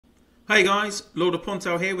Hey guys,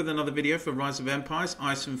 Lordofpondtail here with another video for Rise of Empires,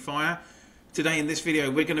 Ice and Fire. Today in this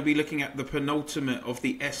video we're going to be looking at the penultimate of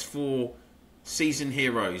the S4 season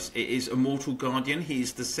heroes. It is Immortal Guardian. He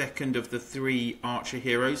is the second of the three archer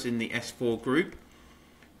heroes in the S4 group.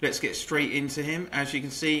 Let's get straight into him. As you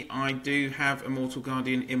can see, I do have Immortal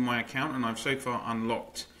Guardian in my account and I've so far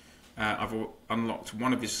unlocked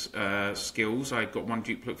one of his skills. I've got one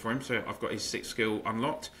duplicate for him, so I've got his 6th skill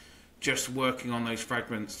unlocked. Just working on those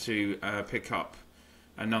fragments to pick up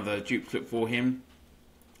another duplicate for him.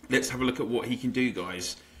 Let's have a look at what he can do,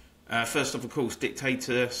 guys. First off, of course,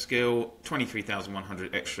 Dictator skill,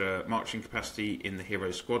 23,100 extra marching capacity in the hero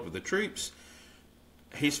squad with the troops.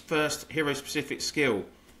 His first hero-specific skill,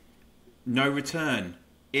 No Return.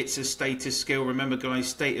 It's a status skill. Remember, guys,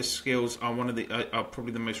 status skills are are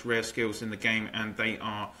probably the most rare skills in the game, and they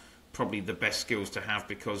are probably the best skills to have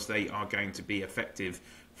because they are going to be effective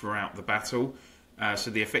throughout the battle. So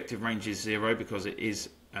the effective range is 0 because it is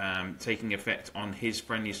taking effect on his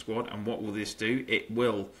friendly squad. And what will this do? It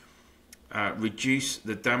will reduce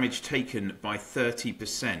the damage taken by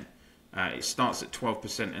 30%. It starts at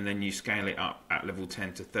 12% and then you scale it up at level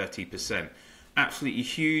 10 to 30%. Absolutely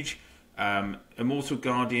huge. Immortal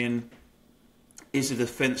Guardian is a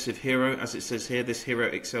defensive hero. As it says here, this hero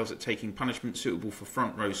excels at taking punishment suitable for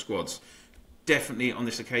front row squads. Definitely on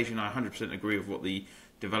this occasion, I 100% agree with what the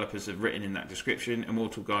developers have written in that description.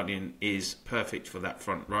 Immortal Guardian is perfect for that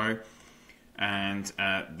front row. And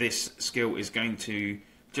this skill is going to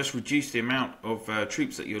just reduce the amount of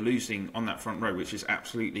troops that you're losing on that front row, which is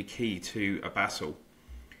absolutely key to a battle.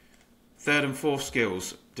 Third and fourth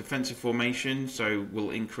skills, defensive formation, so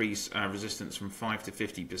will increase resistance from 5 to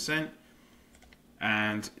 50%.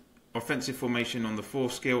 And offensive formation on the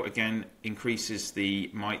 4th skill, again, increases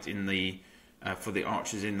the might in the for the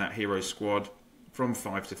archers in that hero squad from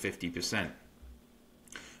 5 to 50%.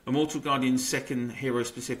 Immortal Guardian's second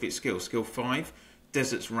hero-specific skill, skill 5,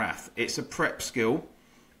 Desert's Wrath. It's a prep skill.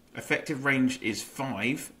 Effective range is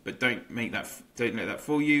 5, but don't let that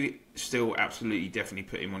fool you. Still, absolutely, definitely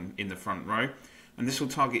put him in the front row. And this will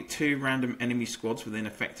target 2 random enemy squads within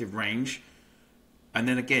effective range. And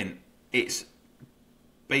then again, it's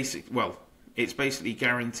basically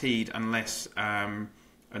guaranteed unless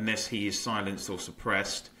he is silenced or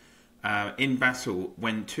suppressed. In battle,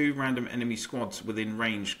 when 2 random enemy squads within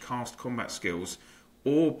range cast combat skills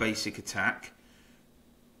or basic attack,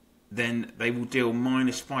 then they will deal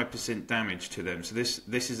minus 5% damage to them. So this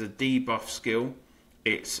is a debuff skill.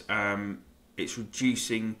 It's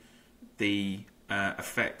reducing the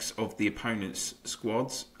effects of the opponent's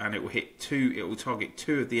squads, and it will hit 2. It will target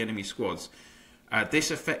 2 of the enemy squads. This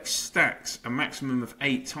effect stacks a maximum of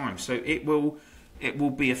 8 times, so it will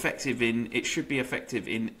be effective in. It should be effective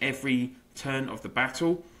in every turn of the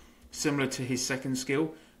battle, similar to his second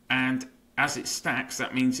skill. And as it stacks,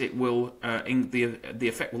 that means it will the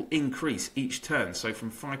effect will increase each turn. So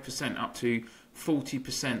from 5% up to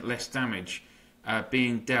 40% less damage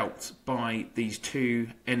being dealt by these 2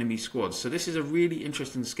 enemy squads. So this is a really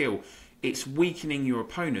interesting skill. It's weakening your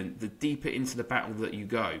opponent the deeper into the battle that you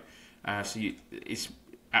go. It's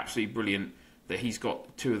absolutely brilliant that he's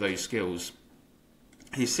got 2 of those skills.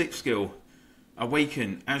 His 6th skill,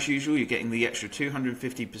 Awaken. As usual, you're getting the extra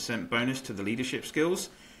 250% bonus to the leadership skills.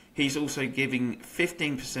 He's also giving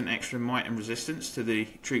 15% extra might and resistance to the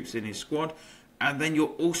troops in his squad. And then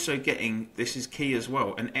you're also getting, this is key as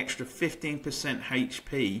well, an extra 15%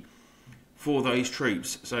 HP for those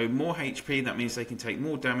troops. So more HP, that means they can take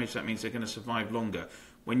more damage, that means they're going to survive longer.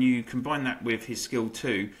 When you combine that with his skill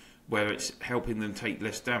 2, where it's helping them take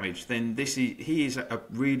less damage, then he is a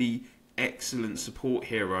really excellent support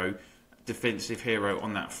hero, defensive hero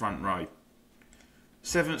on that front row.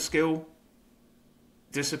 7th skill,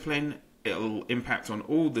 Discipline. It'll impact on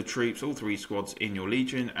all the troops, all 3 squads in your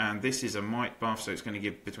legion, and this is a might buff, so it's going to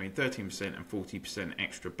give between 13% and 40%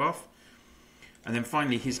 extra buff. And then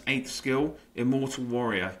finally, his 8th skill, Immortal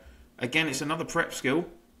Warrior. Again, it's another prep skill.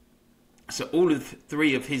 So all of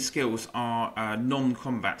 3 of his skills are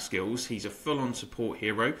non-combat skills. He's a full-on support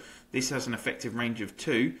hero. This has an effective range of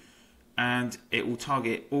 2, and it will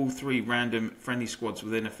target all 3 random friendly squads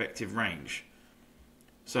within effective range.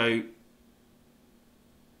 So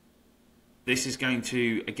this is going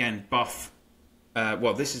to again buff.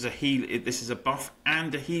 This is a buff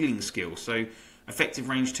and a healing skill. So effective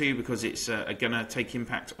range 2 because it's going to take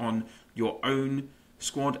impact on your own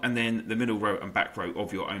squad, and then the middle row and back row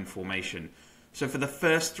of your own formation. So for the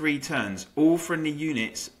first 3 turns, all friendly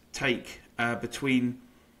units take between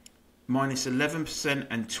minus 11%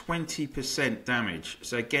 and 20% damage.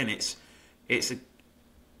 So again, it's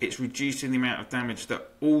reducing the amount of damage that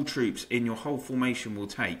all troops in your whole formation will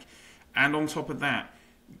take. And on top of that,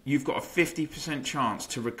 you've got a 50% chance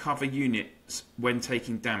to recover units when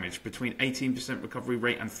taking damage, between 18% recovery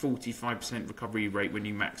rate and 45% recovery rate when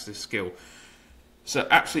you max this skill. So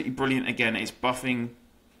absolutely brilliant. Again, it's buffing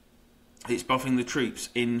the troops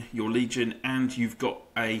in your legion, and you've got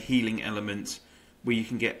a healing element where you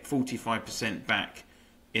can get 45% back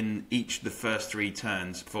in each of the first 3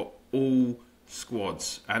 turns for all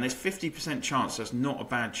squads. And it's 50% chance. That's not a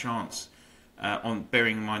bad chance. On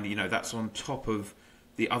bearing in mind, you know, that's on top of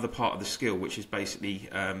the other part of the skill, which is basically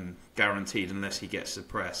guaranteed unless he gets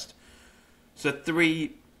suppressed. So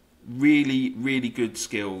 3 really, really good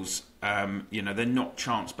skills. You know, they're not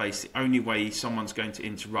chance based. The only way someone's going to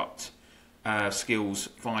interrupt skills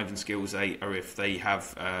 5 and skills 8 are if they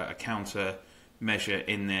have a counter measure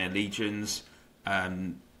in their legions.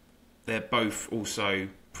 They're both also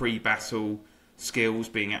pre-battle skills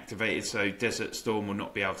being activated, so Desert Storm will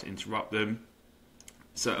not be able to interrupt them.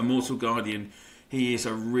 So Immortal Guardian, he is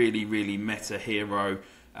a really, really meta hero.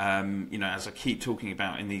 You know, as I keep talking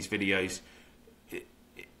about in these videos,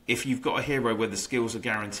 if you've got a hero where the skills are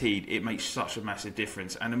guaranteed, it makes such a massive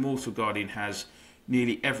difference. And Immortal Guardian has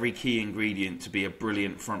nearly every key ingredient to be a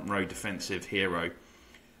brilliant front row defensive hero.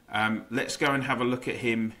 Let's go and have a look at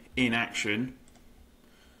him in action.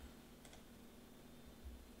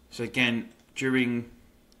 So again, during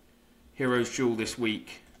Heroes Duel this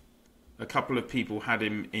week, a couple of people had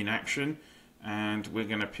him in action, and we're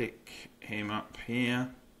going to pick him up here.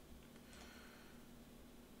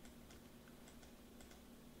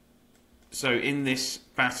 So in this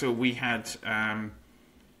battle we had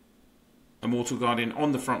Immortal Guardian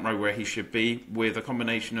on the front row where he should be, with a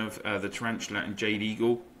combination of the Tarantula and Jade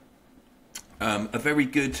Eagle. A very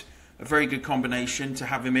good combination to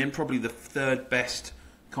have him in, probably the 3rd best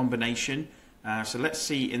combination. So let's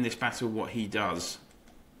see in this battle what he does.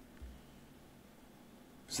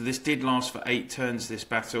 So this did last for 8 turns, this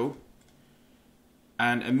battle,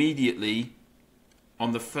 and immediately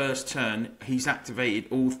on the first turn he's activated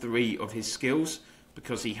all 3 of his skills,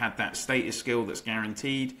 because he had that status skill that's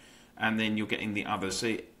guaranteed, and then you're getting the others.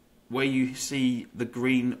 So where you see the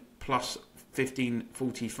green plus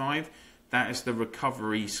 1545, that is the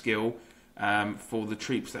recovery skill for the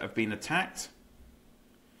troops that have been attacked.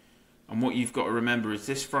 And what you've got to remember is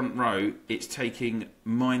this front row, it's taking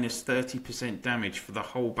minus 30% damage for the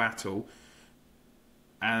whole battle.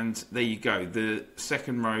 And there you go. The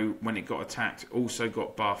second row, when it got attacked, also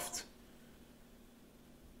got buffed.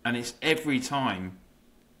 And it's every time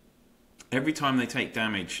they take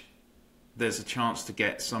damage, there's a chance to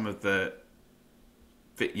get some of the,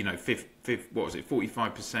 you know,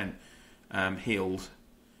 45% healed.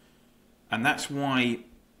 And that's why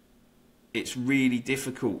it's really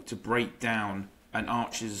difficult to break down an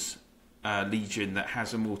Archer's Legion that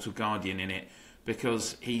has Immortal Guardian in it,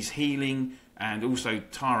 because he's healing, and also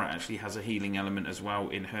Tara actually has a healing element as well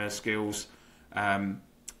in her skills. And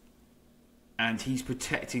he's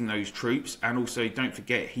protecting those troops, and also don't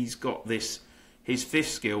forget he's got this, his 5th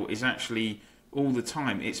skill is actually all the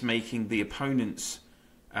time, it's making the opponents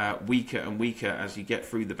weaker and weaker as you get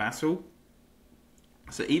through the battle.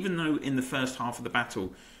 So even though in the first half of the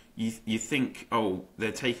battle you think, oh,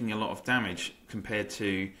 they're taking a lot of damage compared to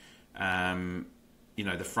you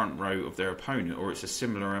know, the front row of their opponent, or it's a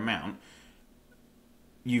similar amount,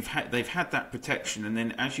 they've had that protection, and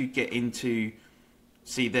then as you get into,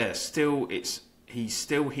 see there, he's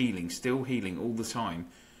still healing all the time,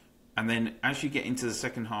 and then as you get into the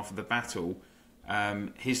second half of the battle,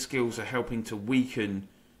 his skills are helping to weaken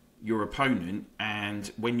your opponent.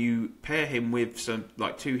 And when you pair him with some,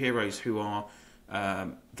 like, 2 heroes who are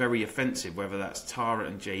very offensive, whether that's Tara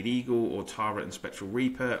and Jade Eagle, or Tara and Spectral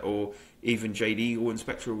Reaper, or even Jade Eagle and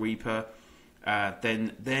Spectral Reaper,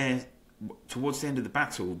 then they're, towards the end of the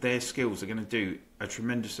battle, their skills are going to do a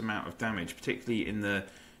tremendous amount of damage, particularly in the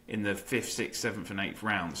 5th, 6th, 7th and 8th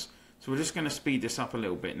rounds. So we're just going to speed this up a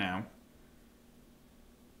little bit now.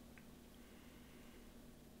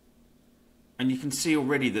 And you can see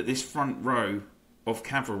already that this front row of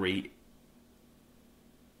cavalry,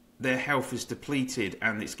 their health is depleted,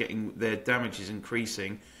 and their damage is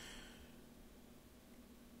increasing.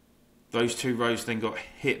 Those 2 rows then got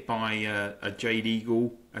hit by a Jade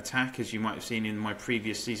Eagle attack, as you might have seen in my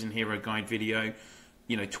previous Season Hero Guide video.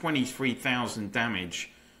 You know, 23,000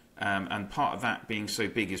 damage, and part of that being so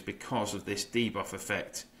big is because of this debuff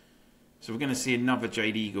effect. So we're going to see another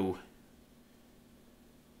Jade Eagle.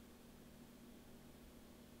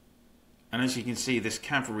 And as you can see, this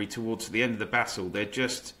cavalry towards the end of the battle, they're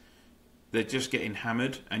just getting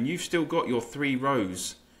hammered, and you've still got your 3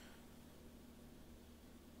 rows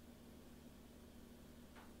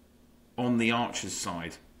on the Archer's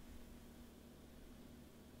side.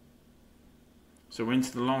 So we're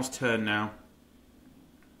into the last turn now.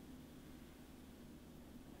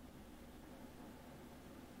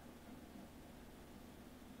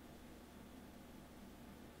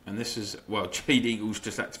 And this is, well, Jade Eagle's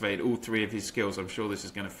just activated all 3 of his skills. I'm sure this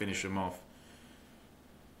is going to finish him off.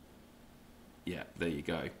 Yeah, there you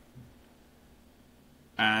go.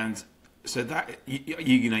 And so that,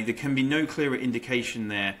 you know, there can be no clearer indication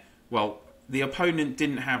there. Well, the opponent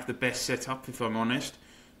didn't have the best setup, if I'm honest.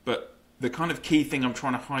 But the kind of key thing I'm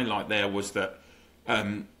trying to highlight there was that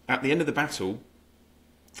at the end of the battle,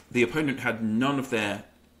 the opponent had none of their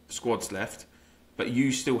squads left, but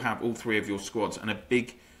you still have all 3 of your squads. And a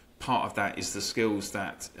big part of that is the skills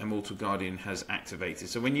that Immortal Guardian has activated.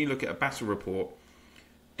 So when you look at a battle report,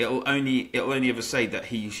 it'll only ever say that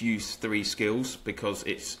he's used 3 skills, because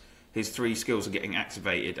it's his 3 skills are getting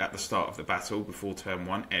activated at the start of the battle before turn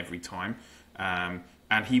 1 every time.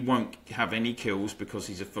 And he won't have any kills because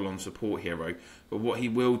he's a full-on support hero. But what he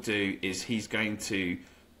will do is he's going to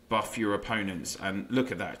buff your opponents. And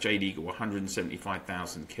look at that, Jade Eagle,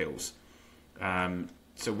 175,000 kills.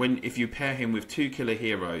 So if you pair him with 2 killer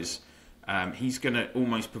heroes, he's going to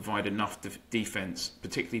almost provide enough defense,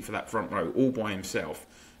 particularly for that front row, all by himself.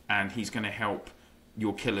 And he's going to help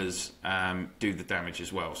your killers do the damage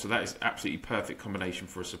as well. So that is absolutely perfect combination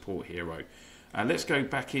for a support hero. Let's go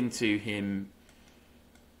back into him,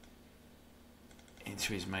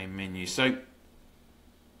 into his main menu. So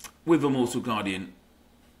with Immortal Guardian,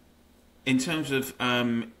 in terms of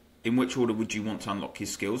in which order would you want to unlock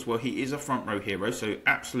his skills? Well, he is a front row hero, so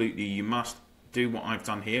absolutely you must do what I've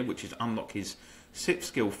done here, which is unlock his 6th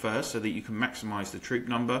skill first, so that you can maximize the troop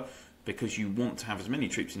number, because you want to have as many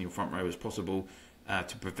troops in your front row as possible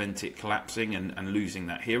to prevent it collapsing and losing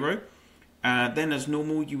that hero. Then as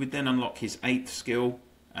normal, you would then unlock his 8th skill,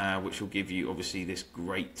 which will give you obviously this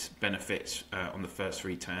great benefits on the first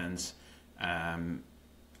 3 turns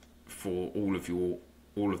for all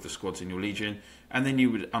of the squads in your legion. And then you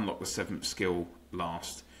would unlock the 7th skill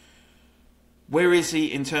last. Where is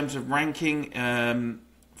he in terms of ranking?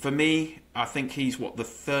 For me, I think he's the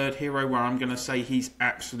 3rd hero, where I'm going to say he's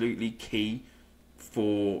absolutely key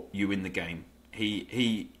for you in the game.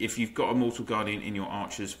 If you've got a Immortal Guardian in your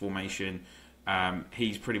Archers formation,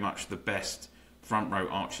 he's pretty much the best front row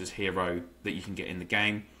Archers hero that you can get in the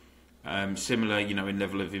game. Similar, you know, in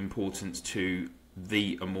level of importance to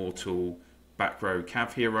the Immortal back row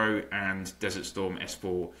Cav hero and Desert Storm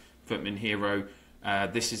S4 Footman hero.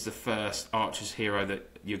 This is the first Archers hero that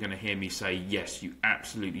you're going to hear me say, yes, you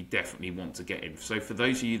absolutely definitely want to get in. So for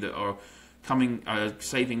those of you that are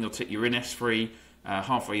saving your ticket, you're in S3,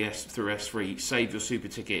 halfway through S3, save your super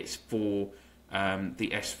tickets for the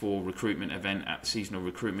S4 recruitment event at the seasonal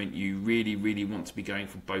recruitment. You really, really want to be going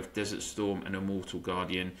for both Desert Storm and Immortal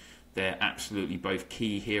Guardian. They're absolutely both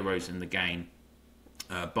key heroes in the game,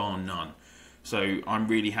 bar none. So I'm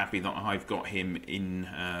really happy that I've got him in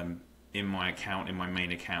my account, in my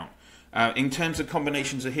main account. In terms of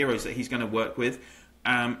combinations of heroes that he's going to work with,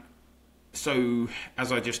 so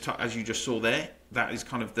as you just saw there, that is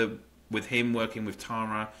kind of with him working with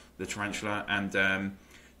Tara, the Tarantula, and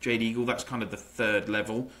Jade Eagle. That's kind of the 3rd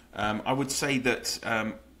level. I would say that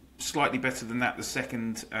slightly better than that, the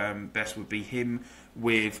 2nd best would be him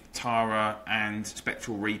with Tara and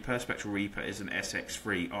Spectral Reaper. Spectral Reaper is an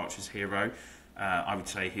SX3 Archers hero. I would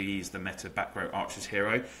say he is the meta back row Archers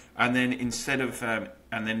hero. And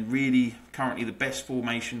then really currently the best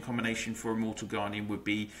formation combination for Immortal Guardian would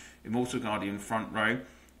be Immortal Guardian front row,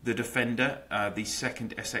 the Defender, the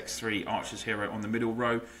 2nd SX3 Archers hero on the middle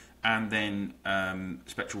row, and then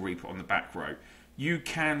Spectral Reaper on the back row. You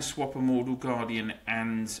can swap Immortal Guardian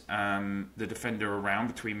and the Defender around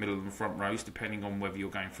between middle and front rows, depending on whether you're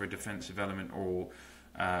going for a defensive element or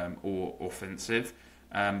offensive.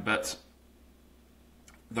 But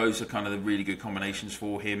those are kind of the really good combinations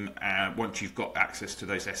for him once you've got access to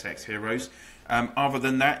those SX heroes. Other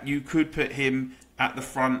than that, you could put him at the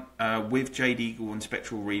front with Jade Eagle and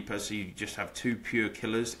Spectral Reaper, so you just have 2 pure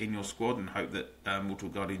killers in your squad and hope that Mortal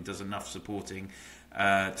Guardian does enough supporting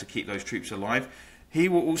to keep those troops alive. He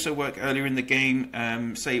will also work earlier in the game.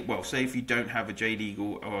 Say if you don't have a Jade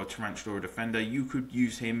Eagle or a Tarantula or a Defender, you could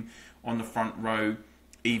use him on the front row,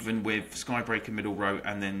 even with Skybreaker middle row,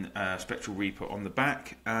 and then Spectral Reaper on the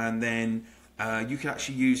back. And then you could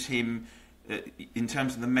actually use him in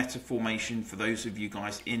terms of the meta formation. For those of you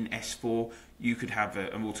guys in S4, you could have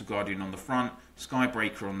a Immortal Guardian on the front,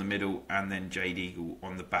 Skybreaker on the middle, and then Jade Eagle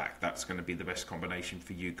on the back. That's going to be the best combination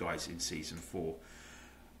for you guys in Season 4.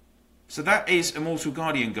 So that is Immortal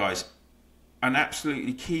Guardian, guys. An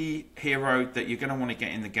absolutely key hero that you're going to want to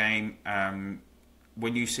get in the game.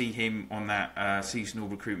 when you see him on that seasonal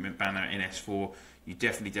recruitment banner in S4, you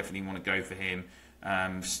definitely want to go for him.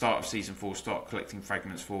 Start of Season 4, start collecting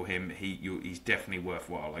fragments for him. He's definitely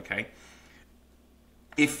worthwhile, okay?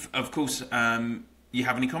 If, of course, you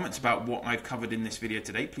have any comments about what I've covered in this video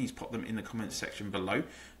today, please pop them in the comments section below.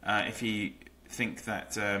 If you think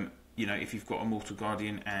that, you know, if you've got a Mortal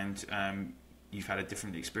Guardian and you've had a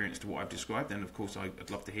different experience to what I've described, then of course I'd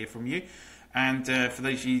love to hear from you. And for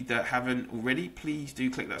those of you that haven't already, please do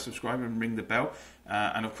click that subscribe and ring the bell.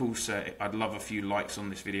 And of course, I'd love a few likes on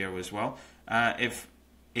this video as well.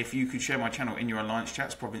 If you could share my channel in your alliance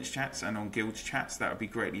chats, province chats, and on guilds chats, that would be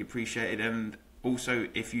greatly appreciated. And also,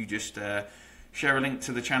 if you just share a link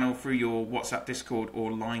to the channel through your WhatsApp, Discord,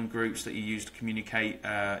 or line groups that you use to communicate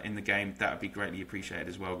in the game, that would be greatly appreciated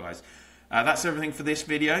as well, guys. That's everything for this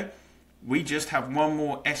video. We just have one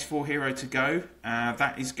more S4 hero to go.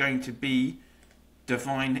 That is going to be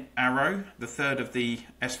Divine Arrow, the third of the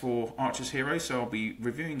S4 Archers heroes. So I'll be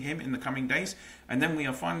reviewing him in the coming days. And then we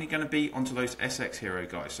are finally going to be onto those SX hero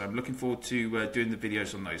guys. So I'm looking forward to doing the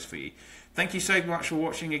videos on those for you. Thank you so much for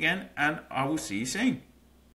watching again, and I will see you soon.